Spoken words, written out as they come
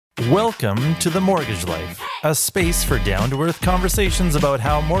Welcome to The Mortgage Life, a space for down-to-earth conversations about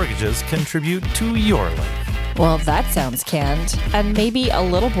how mortgages contribute to your life. Well, that sounds canned and maybe a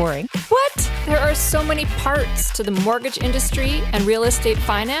little boring. What? There are so many parts to the mortgage industry and real estate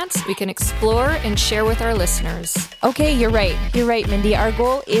finance we can explore and share with our listeners. Okay, you're right. You're right, Mindy. Our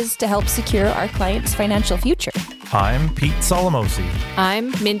goal is to help secure our clients' financial future. I'm Pete Solomosi.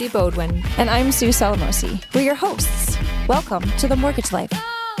 I'm Mindy Bodwin. And I'm Sue Solomosi. We're your hosts. Welcome to The Mortgage Life.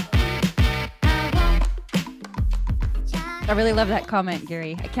 I really love that comment,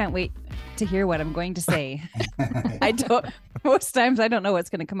 Gary. I can't wait to hear what I'm going to say. Most times I don't know what's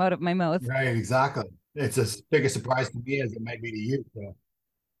going to come out of my mouth. Right, exactly. It's as big a surprise to me as it might be to you. So.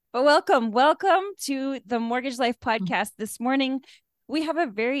 Well, welcome to the Mortgage Life podcast. This morning, we have a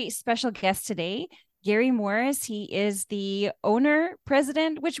very special guest today, Gary Mauris. He is the owner,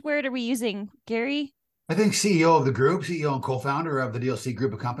 president. Which word are we using, Gary? I think CEO of the group, CEO and co-founder of the DLC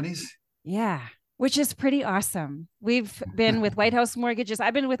group of companies. Yeah. Which is pretty awesome. We've been with White House Mortgages.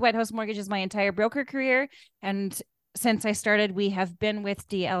 I've been with White House Mortgages my entire broker career. And since I started, we have been with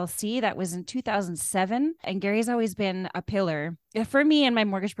DLC. That was in 2007. And Gary's always been a pillar. For me in my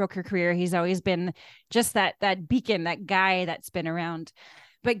mortgage broker career, he's always been just that beacon, that guy that's been around.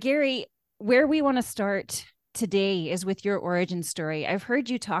 But Gary, where we want to start today is with your origin story. I've heard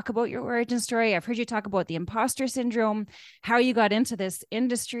you talk about your origin story. I've heard you talk about the imposter syndrome, how you got into this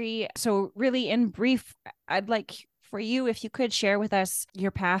industry. So really in brief, I'd like for you, if you could share with us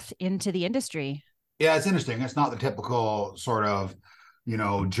your path into the industry. Yeah, it's interesting. It's not the typical sort of,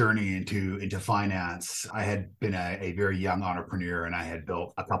 journey into finance. I had been a very young entrepreneur and I had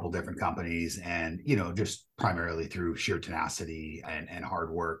built a couple different companies and, just primarily through sheer tenacity and hard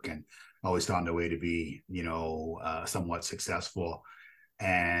work, and always found a way to be, somewhat successful.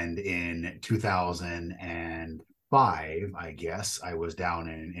 And in 2005, I guess, I was down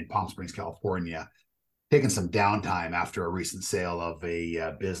in Palm Springs, California, taking some downtime after a recent sale of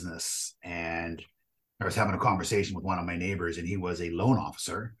a business. And I was having a conversation with one of my neighbors, and he was a loan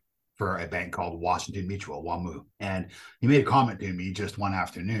officer for a bank called Washington Mutual, WAMU. And he made a comment to me just one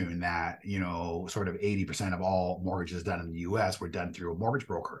afternoon that, sort of 80% of all mortgages done in the US were done through a mortgage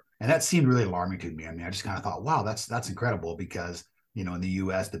broker. And that seemed really alarming to me. I mean, I just kind of thought, wow, that's incredible, because, in the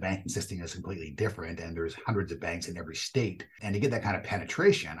US, the banking system is completely different and there's hundreds of banks in every state. And to get that kind of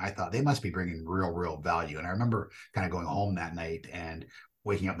penetration, I thought they must be bringing real value. And I remember kind of going home that night and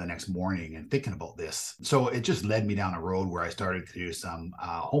waking up the next morning and thinking about this. So it just led me down a road where I started to do some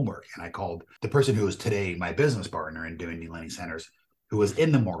homework. And I called the person who is today my business partner in Dominion Lending Centers, who was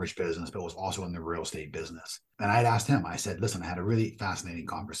in the mortgage business, but was also in the real estate business. And I'd asked him, I said, listen, I had a really fascinating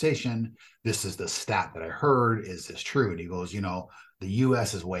conversation. This is the stat that I heard. Is this true? And he goes, the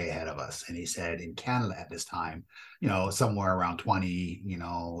US is way ahead of us. And he said in Canada at this time, somewhere around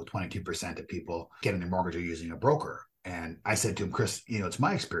 22% of people getting their mortgage are using a broker. And I said to him, Chris, it's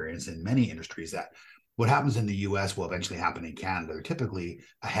my experience in many industries that what happens in the US will eventually happen in Canada. They're typically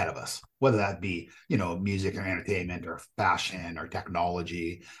ahead of us, whether that be, music or entertainment or fashion or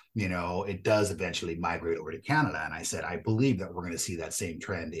technology, it does eventually migrate over to Canada. And I said, I believe that we're going to see that same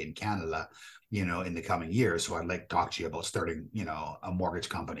trend in Canada, in the coming years. So I'd like to talk to you about starting, a mortgage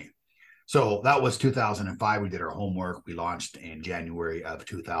company. So that was 2005. We did our homework. We launched in January of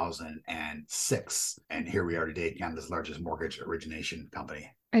 2006. And here we are today, Canada's largest mortgage origination company.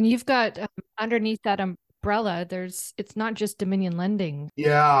 And you've got underneath that umbrella, it's not just Dominion Lending.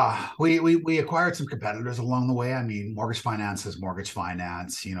 Yeah, we acquired some competitors along the way. I mean, mortgage finance is mortgage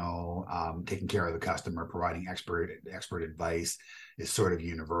finance, taking care of the customer, providing expert advice is sort of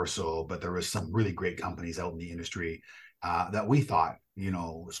universal. But there was some really great companies out in the industry that we thought,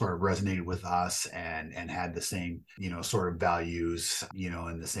 sort of resonated with us and had the same, sort of values,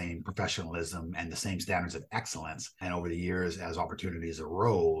 and the same professionalism and the same standards of excellence. And over the years, as opportunities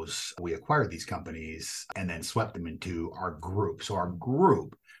arose, we acquired these companies and then swept them into our group. So our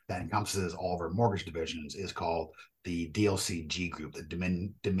group that encompasses all of our mortgage divisions is called the DLCG group, the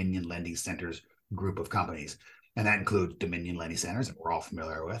Dominion Lending Centers group of companies. And that includes Dominion Lending Centers that we're all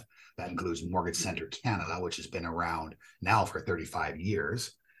familiar with. That includes Mortgage Center Canada, which has been around now for 35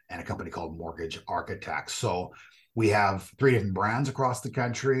 years, and a company called Mortgage Architects. So we have 3 different brands across the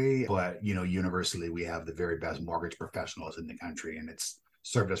country, but, universally, we have the very best mortgage professionals in the country, and it's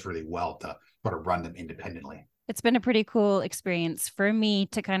served us really well to sort of run them independently. It's been a pretty cool experience for me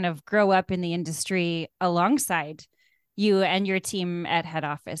to kind of grow up in the industry alongside you and your team at head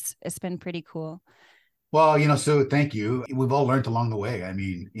office. It's been pretty cool. Well, Sue, thank you. We've all learned along the way. I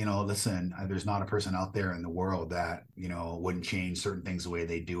mean, listen, there's not a person out there in the world that, wouldn't change certain things the way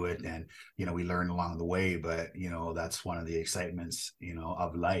they do it. And, we learn along the way, but, that's one of the excitements,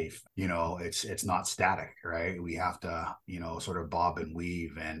 of life. It's not static, right? We have to, sort of bob and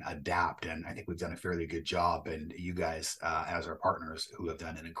weave and adapt. And I think we've done a fairly good job. And you guys, as our partners who have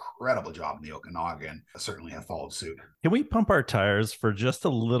done an incredible job in the Okanagan, certainly have followed suit. Can we pump our tires for just a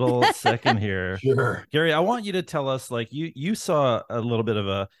little second here? Sure. Gary, I want you to tell us, like, you saw a little bit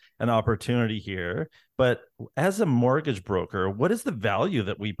of an opportunity here, but as a mortgage broker, what is the value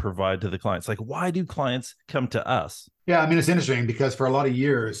that we provide to the clients? Like, why do clients come to us? Yeah, I mean, it's interesting because for a lot of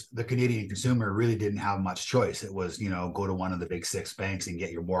years, the Canadian consumer really didn't have much choice. It was, go to one of the big six banks and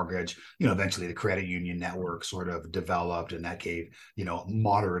get your mortgage. Eventually the credit union network sort of developed, and that gave,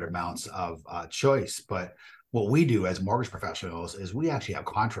 moderate amounts of choice. But what we do as mortgage professionals is we actually have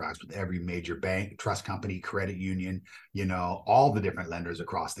contracts with every major bank, trust company, credit union, all the different lenders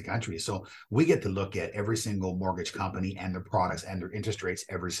across the country. So we get to look at every single mortgage company and their products and their interest rates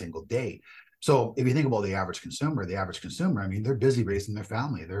every single day. So if you think about the average consumer, I mean, they're busy raising their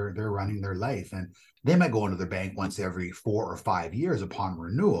family, they're running their life, and they might go into their bank once every 4 or 5 years upon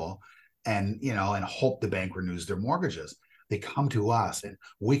renewal and hope the bank renews their mortgages. They come to us and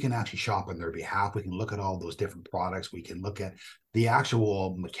we can actually shop on their behalf. We can look at all those different products. We can look at the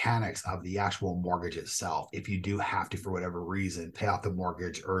actual mechanics of the actual mortgage itself. If you do have to, for whatever reason, pay off the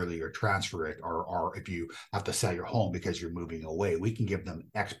mortgage early or transfer it, or if you have to sell your home because you're moving away, we can give them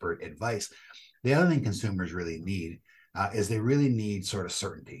expert advice. The other thing consumers really need is they really need sort of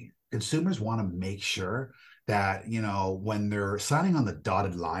certainty. Consumers want to make sure that, when they're signing on the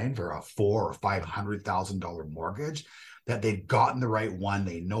dotted line for a $400,000 or $500,000 mortgage, that they've gotten the right one.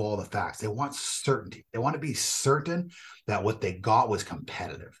 They know all the facts. They want certainty. They want to be certain that what they got was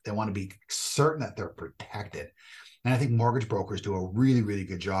competitive. They want to be certain that they're protected. And I think mortgage brokers do a really, really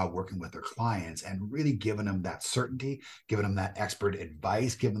good job working with their clients and really giving them that certainty, giving them that expert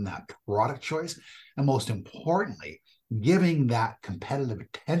advice, giving them that product choice, and most importantly, giving that competitive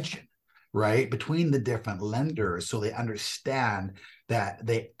tension, right, between the different lenders so they understand that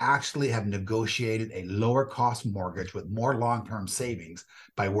they actually have negotiated a lower cost mortgage with more long-term savings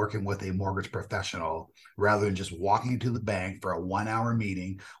by working with a mortgage professional rather than just walking into the bank for a 1-hour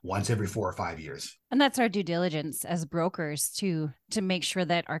meeting once every 4 or 5 years. And that's our due diligence as brokers to make sure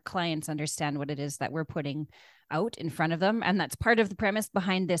that our clients understand what it is that we're putting out in front of them. And that's part of the premise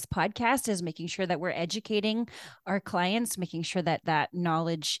behind this podcast, is making sure that we're educating our clients, making sure that that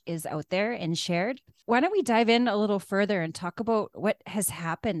knowledge is out there and shared. Why don't we dive in a little further and talk about what has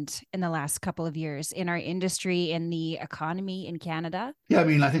happened in the last couple of years in our industry, in the economy in Canada? Yeah, I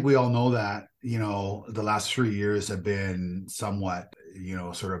mean, I think we all know that, the last 3 years have been somewhat,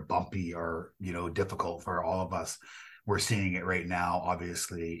 sort of bumpy or, difficult for all of us. We're seeing it right now,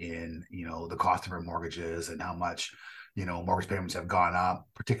 obviously, in, the cost of our mortgages and how much, mortgage payments have gone up,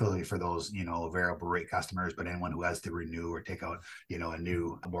 particularly for those, variable rate customers, but anyone who has to renew or take out, a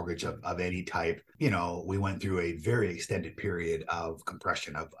new mortgage of any type. We went through a very extended period of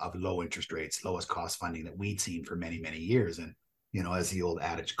compression of low interest rates, lowest cost funding that we'd seen for many, many years. And, as the old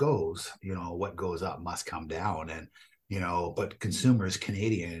adage goes, what goes up must come down. And, but consumers,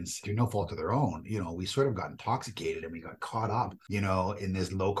 Canadians, through no fault of their own, we sort of got intoxicated and we got caught up, in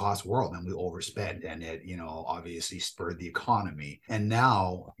this low cost world, and we overspent, and it, obviously spurred the economy. And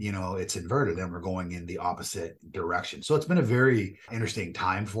now, it's inverted and we're going in the opposite direction. So it's been a very interesting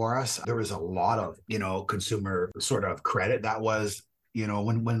time for us. There was a lot of, consumer sort of credit that was,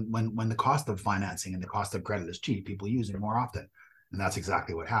 when the cost of financing and the cost of credit is cheap, people use it more often. And that's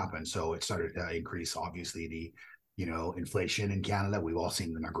exactly what happened. So it started to increase, obviously, the inflation in Canada. We've all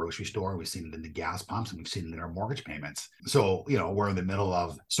seen it in our grocery store. We've seen it in the gas pumps, and we've seen it in our mortgage payments. So, we're in the middle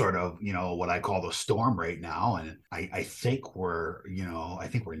of sort of, what I call the storm right now. And I think we're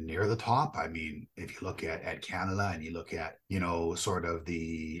near the top. I mean, if you look at Canada and you look at, sort of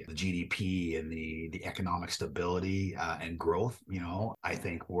the GDP and the economic stability and growth, I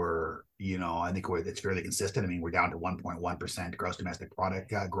think it's fairly consistent. I mean, we're down to 1.1% gross domestic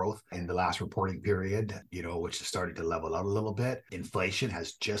product growth in the last reporting period, which has started to level out a little bit. Inflation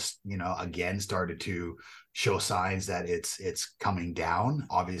has just, again, started to show signs that it's coming down.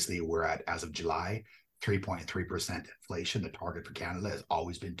 Obviously, we're at, as of July, 3.3% inflation. The target for Canada has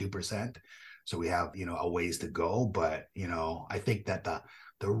always been 2%. So we have, a ways to go. But, I think that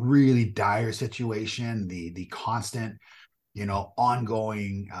the really dire situation, the constant,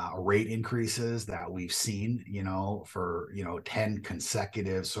 ongoing rate increases that we've seen, for, 10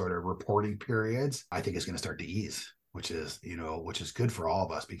 consecutive sort of reporting periods, I think is going to start to ease, which is good for all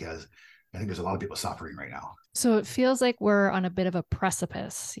of us, because I think there's a lot of people suffering right now. So it feels like we're on a bit of a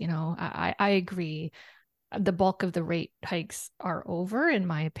precipice. I agree. The bulk of the rate hikes are over, in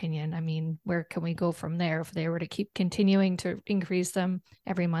my opinion. I mean, where can we go from there if they were to keep continuing to increase them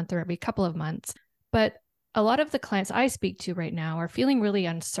every month or every couple of months? But a lot of the clients I speak to right now are feeling really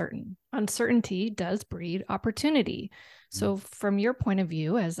uncertain. Uncertainty does breed opportunity. So from your point of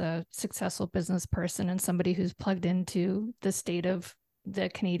view as a successful business person and somebody who's plugged into the state of the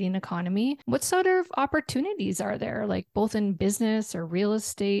Canadian economy, what sort of opportunities are there, like both in business or real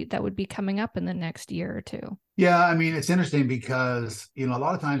estate, that would be coming up in the next year or two? Yeah, I mean, it's interesting because, a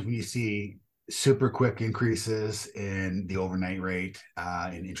lot of times when you see super quick increases in the overnight rate,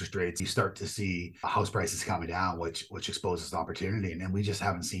 in interest rates, you start to see house prices coming down, which exposes the opportunity. And we just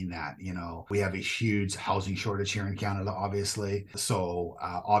haven't seen that. We have a huge housing shortage here in Canada, obviously. So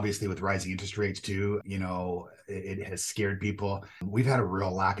obviously with rising interest rates too, it has scared people. We've had a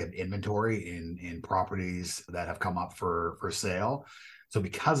real lack of inventory in properties that have come up for sale. So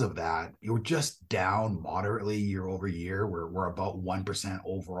because of that, you're just down moderately year over year. We're about 1%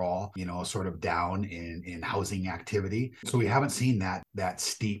 overall, sort of down in housing activity. So we haven't seen that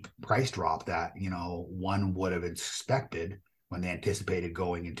steep price drop that, one would have expected when they anticipated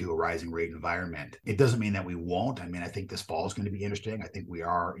going into a rising rate environment. It doesn't mean that we won't. I mean, I think this fall is going to be interesting. I think we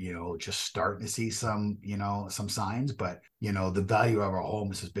are, just starting to see some signs, but, the value of our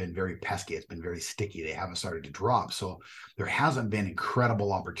homes has been very pesky. It's been very sticky. They haven't started to drop. So there hasn't been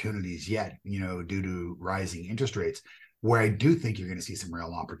incredible opportunities yet, due to rising interest rates. Where I do think you're going to see some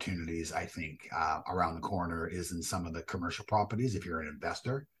real opportunities, I think, around the corner is in some of the commercial properties. If you're an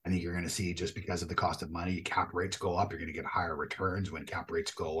investor, I think you're going to see, just because of the cost of money, cap rates go up. You're going to get higher returns when cap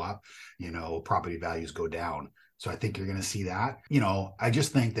rates go up. Property values go down. So I think you're going to see that. I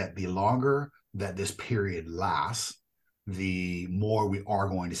just think that the longer that this period lasts, the more we are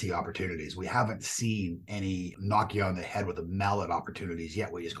going to see opportunities. We haven't seen any knock you on the head with a mallet opportunities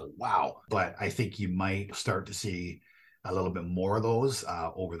yet, where you just go, wow. But I think you might start to see a little bit more of those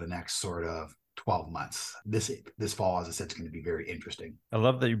over the next sort of 12 months. This fall, as I said, it's going to be very interesting. I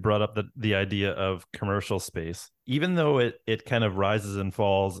love that you brought up the idea of commercial space. Even though it kind of rises and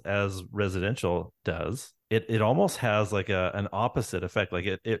falls as residential does, it almost has like an opposite effect. Like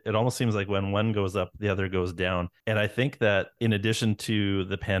it almost seems like when one goes up, the other goes down. And I think that in addition to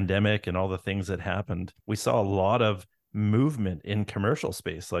the pandemic and all the things that happened, we saw a lot of movement in commercial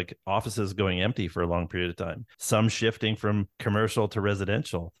space, like offices going empty for a long period of time, some shifting from commercial to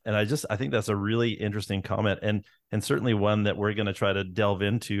residential. And I think that's a really interesting comment, and certainly one that we're going to try to delve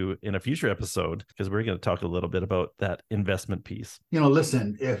into in a future episode, because we're going to talk a little bit about that investment piece.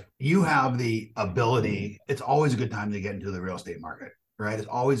 Listen, if you have the ability, it's always a good time to get into the real estate market. Right? It's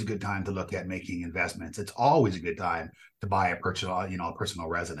always a good time to look at making investments. It's always a good time to buy a personal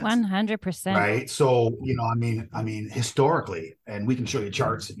residence. 100%. Right. So, I mean, historically, and we can show you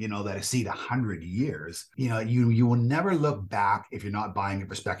charts, that exceed 100 years, you will never look back if you're not buying it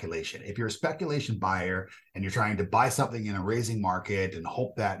for speculation. If you're a speculation buyer and you're trying to buy something in a raising market and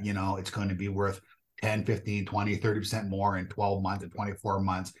hope that, it's going to be worth 10, 15, 20, 30% more in 12 months and 24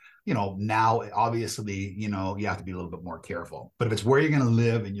 months, now obviously, you have to be a little bit more careful. But if it's where you're going to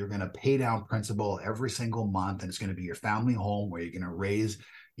live and you're going to pay down principal every single month, and it's going to be your family home where you're going to raise,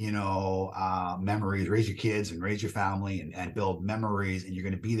 memories, raise your kids and raise your family and build memories, and you're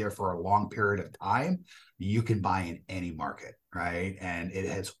going to be there for a long period of time, you can buy in any market. Right. And it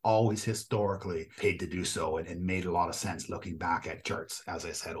has always historically paid to do so, and made a lot of sense looking back at charts, as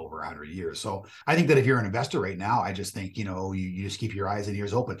I said, over 100 years. So I think that if you're an investor right now, I just think, you just keep your eyes and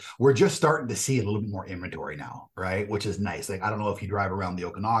ears open. We're just starting to see a little bit more inventory now, right? Which is nice. Like, I don't know if you drive around the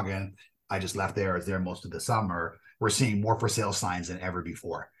Okanagan. I just left there. I was there most of the summer. We're seeing more for sale signs than ever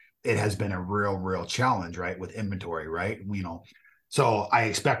before. It has been a real challenge, right, with inventory, right? So I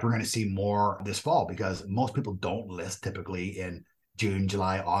expect we're going to see more this fall, because most people don't list typically in June,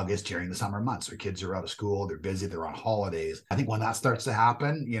 July, August during the summer months. Their kids are out of school, they're busy, they're on holidays. I think when that starts to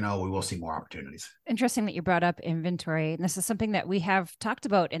happen, we will see more opportunities. Interesting that you brought up inventory. And this is something that we have talked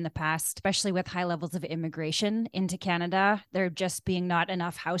about in the past, especially with high levels of immigration into Canada. There just being not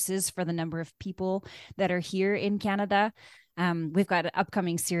enough houses for the number of people that are here in Canada. We've got an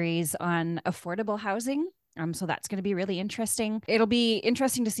upcoming series on affordable housing. So that's going to be really interesting. It'll be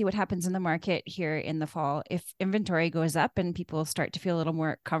interesting to see what happens in the market here in the fall. If inventory goes up and people start to feel a little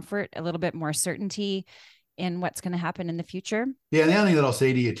more comfort, a little bit more certainty in what's going to happen in the future. Yeah. And the other thing that I'll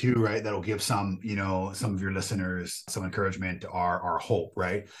say to you too, right, that'll give some of your listeners some encouragement are hope,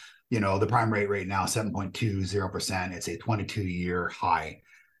 right? The prime rate right now, 7.20%. It's a 22-year high.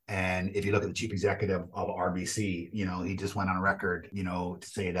 And if you look at the chief executive of RBC, he just went on record, to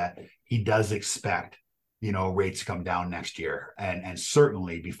say that he does expect, rates to come down next year, and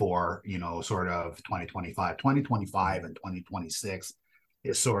certainly before, sort of 2025 and 2026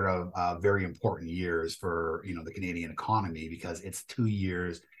 is sort of very important years for, the Canadian economy, because it's 2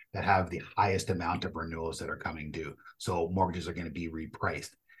 years that have the highest amount of renewals that are coming due. So mortgages are going to be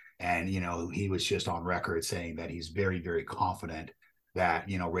repriced. And, he was just on record saying that he's very, very confident that,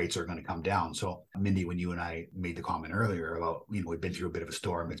 rates are going to come down. So Mindy, when you and I made the comment earlier about, we've been through a bit of a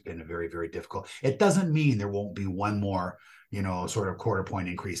storm, it's been a very, very difficult. It doesn't mean there won't be one more, sort of quarter point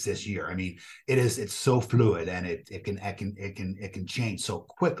increase this year. I mean, it's so fluid, and it can change so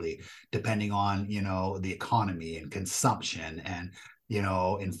quickly depending on, the economy and consumption and,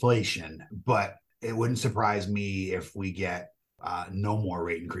 inflation. But it wouldn't surprise me if we get no more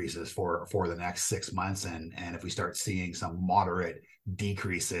rate increases for the next 6 months, and if we start seeing some moderate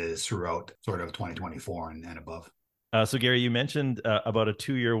decreases throughout sort of 2024 and above. So Gary, you mentioned about a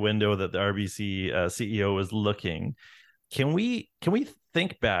 2-year window that the RBC CEO was looking. Can we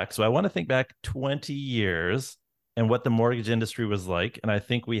think back? So I want to think back 20 years and what the mortgage industry was like. And I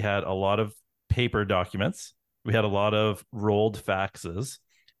think we had a lot of paper documents. We had a lot of rolled faxes,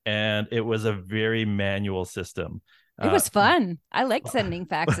 and it was a very manual system. It was fun. I liked sending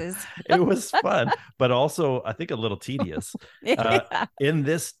faxes. It was fun, but also I think a little tedious. Yeah. In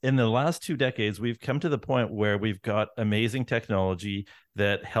the last 2 decades, we've come to the point where we've got amazing technology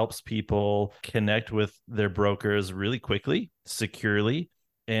that helps people connect with their brokers really quickly, securely,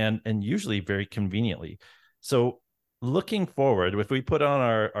 and usually very conveniently. So looking forward, if we put on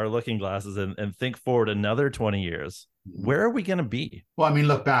our looking glasses and think forward another 20 years, where are we going to be? Well, I mean,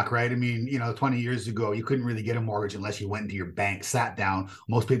 look back, right? I mean, 20 years ago, you couldn't really get a mortgage unless you went into your bank, sat down.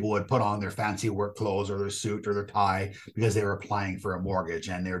 Most people would put on their fancy work clothes or their suit or their tie because they were applying for a mortgage,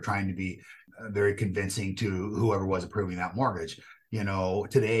 and they were trying to be very convincing to whoever was approving that mortgage.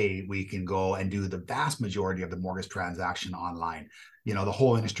 Today we can go and do the vast majority of the mortgage transaction online. The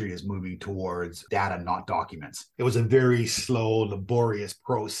whole industry is moving towards data, not documents. It was a very slow, laborious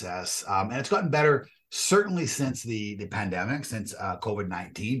process, and it's gotten better, certainly since the pandemic, since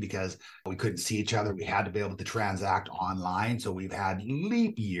COVID-19, because we couldn't see each other. We had to be able to transact online. So we've had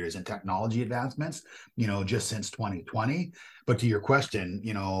leap years in technology advancements, just since 2020. But to your question,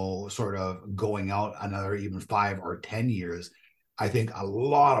 sort of going out another even 5 or 10 years, I think a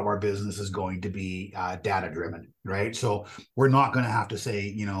lot of our business is going to be data driven, right? So we're not going to have to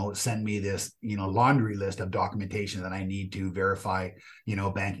say, send me this, laundry list of documentation that I need to verify,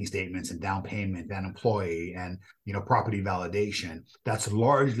 banking statements and down payment and employee and, property validation. That's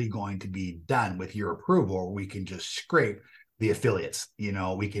largely going to be done with your approval. We can just scrape the affiliates.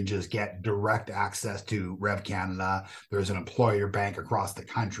 We can just get direct access to Rev Canada. There's an employer bank across the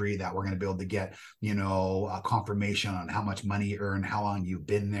country that we're going to be able to get, a confirmation on how much money you earn, how long you've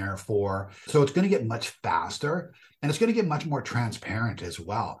been there for. So it's going to get much faster, and it's going to get much more transparent as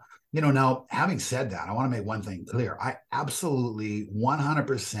well. Now, having said that, I want to make one thing clear. I absolutely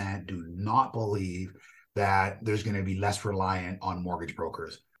 100% do not believe that there's going to be less reliant on mortgage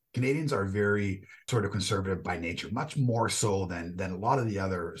brokers. Canadians are very sort of conservative by nature, much more so than a lot of the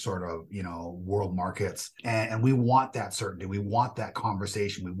other sort of, world markets. And we want that certainty. We want that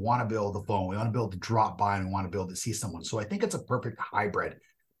conversation. We want to be able to phone. We want to be able to drop by, and we want to be able to see someone. So I think it's a perfect hybrid.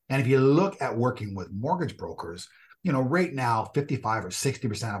 And if you look at working with mortgage brokers, right now, 55 or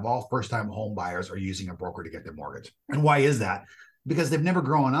 60% of all first-time home buyers are using a broker to get their mortgage. And why is that? Because they've never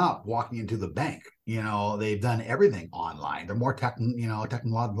grown up walking into the bank. They've done everything online. They're more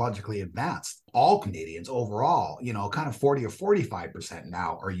technologically advanced. All Canadians overall, kind of 40 or 45%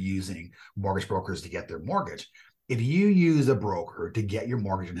 now are using mortgage brokers to get their mortgage. If you use a broker to get your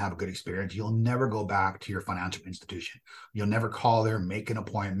mortgage and have a good experience, you'll never go back to your financial institution. You'll never call there, make an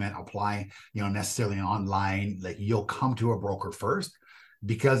appointment, apply, necessarily online. Like, you'll come to a broker first,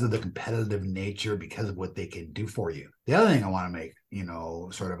 because of the competitive nature, because of what they can do for you. The other thing I want to make,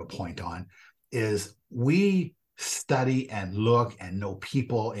 sort of a point on is we study and look and know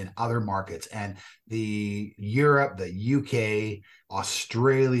people in other markets, and the Europe, the UK,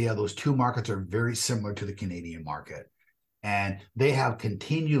 Australia, those 2 markets are very similar to the Canadian market. And they have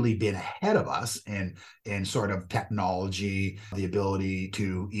continually been ahead of us in sort of technology, the ability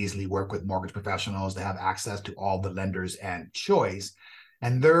to easily work with mortgage professionals, to have access to all the lenders and choice.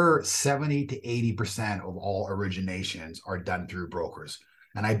 And they're 70 to 80% of all originations are done through brokers.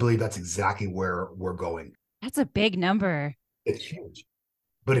 And I believe that's exactly where we're going. That's a big number. It's huge.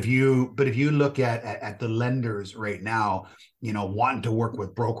 But if you look at the lenders right now, wanting to work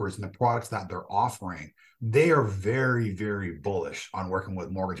with brokers and the products that they're offering, they are very, very bullish on working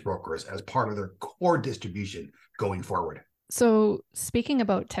with mortgage brokers as part of their core distribution going forward. So speaking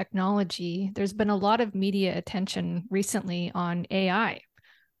about technology, there's been a lot of media attention recently on AI,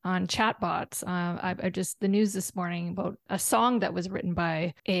 on chatbots. I just, the news this morning about a song that was written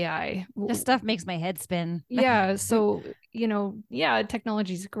by AI. This stuff makes my head spin. Yeah. So,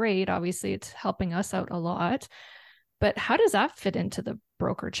 technology is great. Obviously, it's helping us out a lot. But how does that fit into the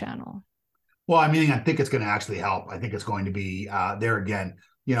broker channel? Well, I mean, I think it's going to actually help. I think it's going to be there again.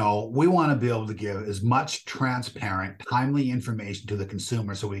 We want to be able to give as much transparent, timely information to the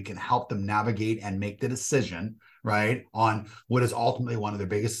consumer so we can help them navigate and make the decision, right, on what is ultimately one of the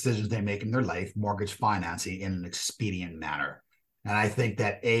biggest decisions they make in their life, mortgage financing, in an expedient manner. And I think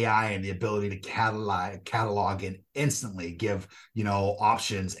that AI and the ability to catalog and instantly give,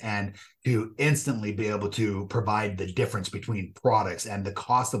 options and to instantly be able to provide the difference between products and the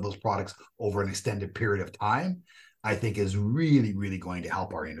cost of those products over an extended period of time, I think is really, really going to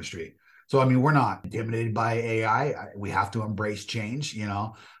help our industry. So, I mean, we're not intimidated by AI. We have to embrace change,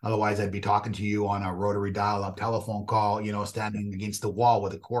 otherwise I'd be talking to you on a rotary dial-up telephone call, standing against the wall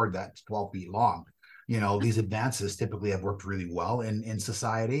with a cord that's 12 feet long. These advances typically have worked really well in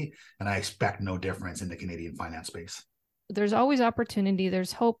society, and I expect no difference in the Canadian finance space. There's always opportunity.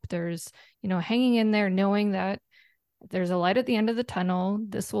 There's hope. There's, hanging in there, knowing that there's a light at the end of the tunnel.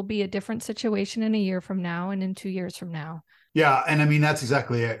 This will be a different situation in a year from now and in 2 years from now. Yeah. And I mean, that's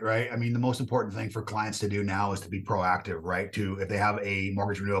exactly it, right? I mean, the most important thing for clients to do now is to be proactive, right? If they have a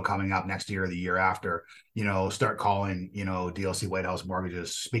mortgage renewal coming up next year or the year after, start calling, DLC White House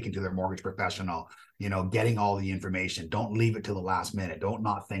Mortgages, speaking to their mortgage professional, getting all the information. Don't leave it to the last minute. Don't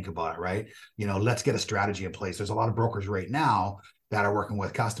not think about it, right? Let's get a strategy in place. There's a lot of brokers right now that are working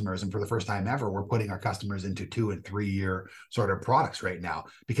with customers. And for the first time ever, we're putting our customers into 2 and 3 year sort of products right now,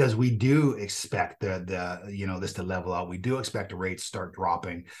 because we do expect this to level out. We do expect the rates start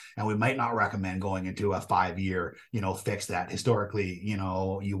dropping, and we might not recommend going into a 5-year, fix that historically,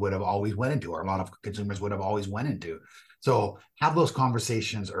 you would have always went into, or a lot of consumers would have always went into. So have those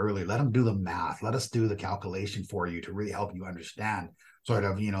conversations early. Let them do the math. Let us do the calculation for you to really help you understand sort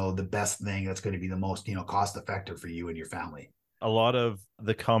of, the best thing that's going to be the most, cost effective for you and your family. A lot of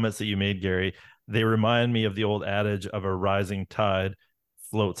the comments that you made, Gary, they remind me of the old adage of a rising tide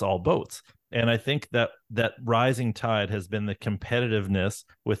floats all boats. And I think that rising tide has been the competitiveness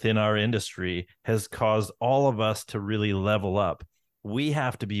within our industry has caused all of us to really level up. We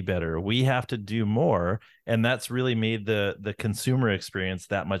have to be better. We have to do more. And that's really made the consumer experience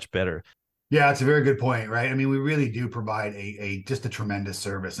that much better. Yeah, it's a very good point, right? I mean, we really do provide just a tremendous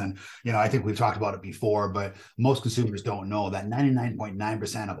service. And, I think we've talked about it before, but most consumers don't know that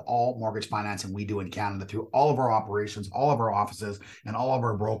 99.9% of all mortgage financing we do in Canada through all of our operations, all of our offices, and all of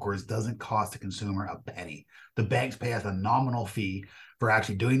our brokers doesn't cost the consumer a penny. The banks pay us a nominal fee for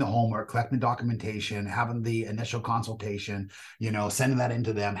actually doing the homework, collecting the documentation, having the initial consultation, sending that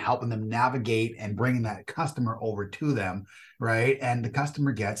into them, helping them navigate and bringing that customer over to them, right? And the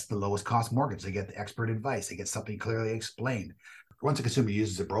customer gets the lowest cost mortgage. They get the expert advice. They get something clearly explained. Once a consumer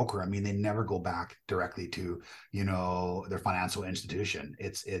uses a broker, I mean, they never go back directly to, their financial institution.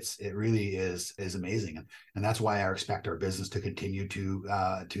 It really is amazing. And that's why I expect our business to continue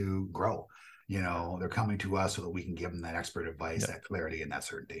to grow. They're coming to us so that we can give them that expert advice, that clarity, and that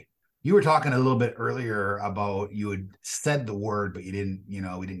certainty. You were talking a little bit earlier about, you had said the word, but we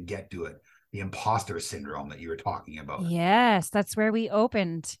didn't get to it. The imposter syndrome that you were talking about. Yes, that's where we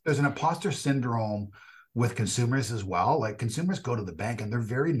opened. There's an imposter syndrome with consumers as well. Like, consumers go to the bank and they're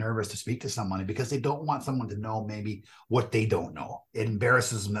very nervous to speak to someone because they don't want someone to know maybe what they don't know. It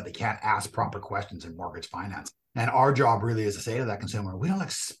embarrasses them that they can't ask proper questions in mortgage finance. And our job really is to say to that consumer, we don't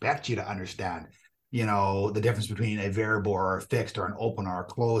expect you to understand, the difference between a variable or a fixed or an open or a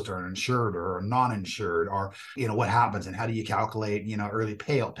closed or an insured or a non-insured, or, what happens and how do you calculate, early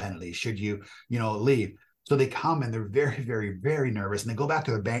payout penalties should you, leave. So they come and they're very, very, very nervous, and they go back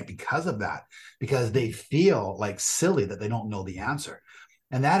to their bank because of that, because they feel like silly that they don't know the answer.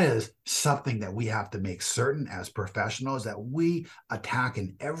 And that is something that we have to make certain as professionals that we attack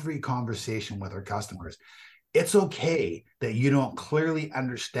in every conversation with our customers. It's okay that you don't clearly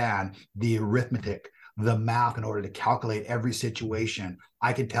understand the arithmetic, the math in order to calculate every situation.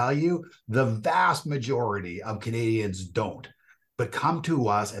 I can tell you the vast majority of Canadians don't. But come to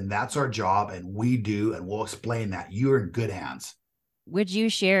us, and that's our job, and we do, and we'll explain that. You're in good hands. Would you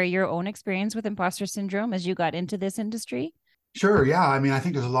share your own experience with imposter syndrome as you got into this industry? Sure. Yeah. I mean, I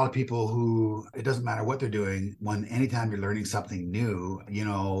think there's a lot of people who it doesn't matter what they're doing. Anytime you're learning something new,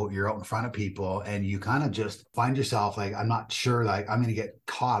 you're out in front of people and you kind of just find yourself like, I'm not sure, like I'm going to get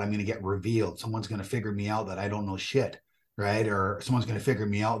caught. I'm going to get revealed. Someone's going to figure me out that I don't know shit. Right. Or someone's going to figure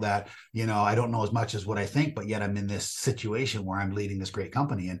me out that, I don't know as much as what I think, but yet I'm in this situation where I'm leading this great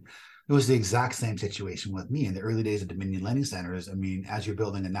company. And it was the exact same situation with me in the early days of Dominion Lending Centers. I mean, as you're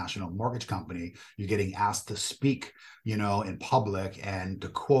building a national mortgage company, you're getting asked to speak, in public and to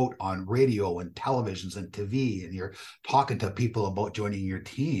quote on radio and televisions and TV, and you're talking to people about joining your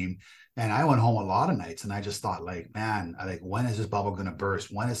team. And I went home a lot of nights and I just thought like, man, when is this bubble going to burst?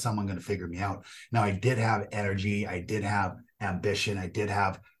 When is someone going to figure me out? Now, I did have energy. I did have ambition. I did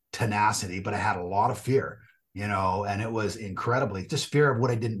have tenacity, but I had a lot of fear. And it was incredibly just fear of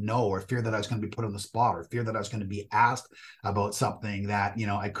what I didn't know, or fear that I was going to be put on the spot, or fear that I was going to be asked about something that,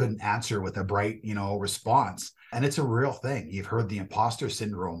 I couldn't answer with a bright, response. And it's a real thing. You've heard the imposter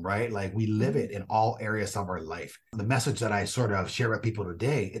syndrome, right? Like we live it in all areas of our life. The message that I sort of share with people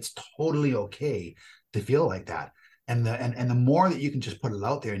today, it's totally okay to feel like that. And the more that you can just put it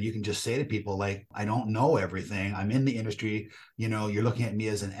out there and you can just say to people, like, I don't know everything. I'm in the industry. You're looking at me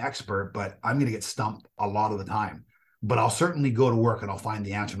as an expert, but I'm going to get stumped a lot of the time. But I'll certainly go to work and I'll find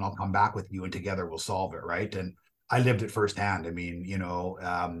the answer and I'll come back with you and together we'll solve it. Right. And I lived it firsthand. I mean,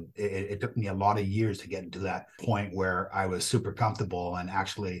 it took me a lot of years to get into that point where I was super comfortable and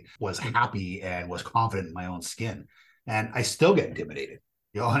actually was happy and was confident in my own skin. And I still get intimidated.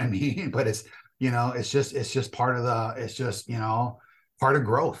 You know what I mean? But it's just part of part of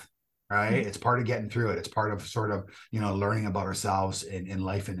growth, right? It's part of getting through it. It's part of sort of, learning about ourselves in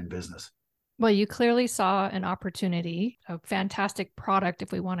life and in business. Well, you clearly saw an opportunity, a fantastic product,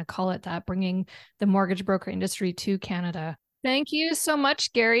 if we want to call it that, bringing the mortgage broker industry to Canada. Thank you so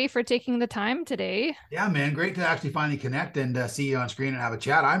much, Gary, for taking the time today. Yeah, man. Great to actually finally connect and see you on screen and have a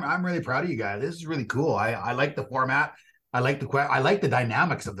chat. I'm really proud of you guys. This is really cool. I like the format. I like the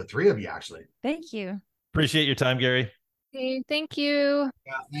dynamics of the three of you, actually. Thank you. Appreciate your time, Gary. Okay, thank you.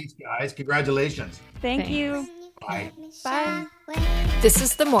 Yeah, thanks, guys. Congratulations. Thank you. Bye. Bye. This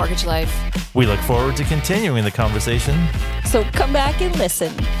is The Mortgage Life. We look forward to continuing the conversation. So come back and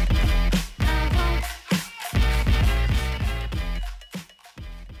listen.